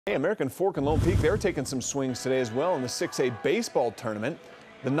Hey, American Fork and Lone Peak, they're taking some swings today as well in the 6A baseball tournament.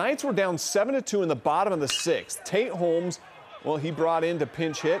 The Knights were down 7-2 in the bottom of the 6th. Tate Holmes, well, he brought in to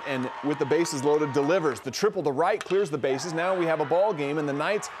pinch hit and with the bases loaded delivers. The triple to right clears the bases. Now we have a ball game and the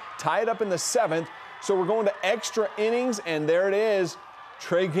Knights tie it up in the 7th. So we're going to extra innings and there it is.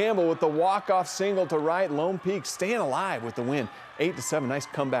 Trey Gamble with the walk-off single to right. Lone Peak staying alive with the win. 8-7, nice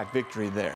comeback victory there.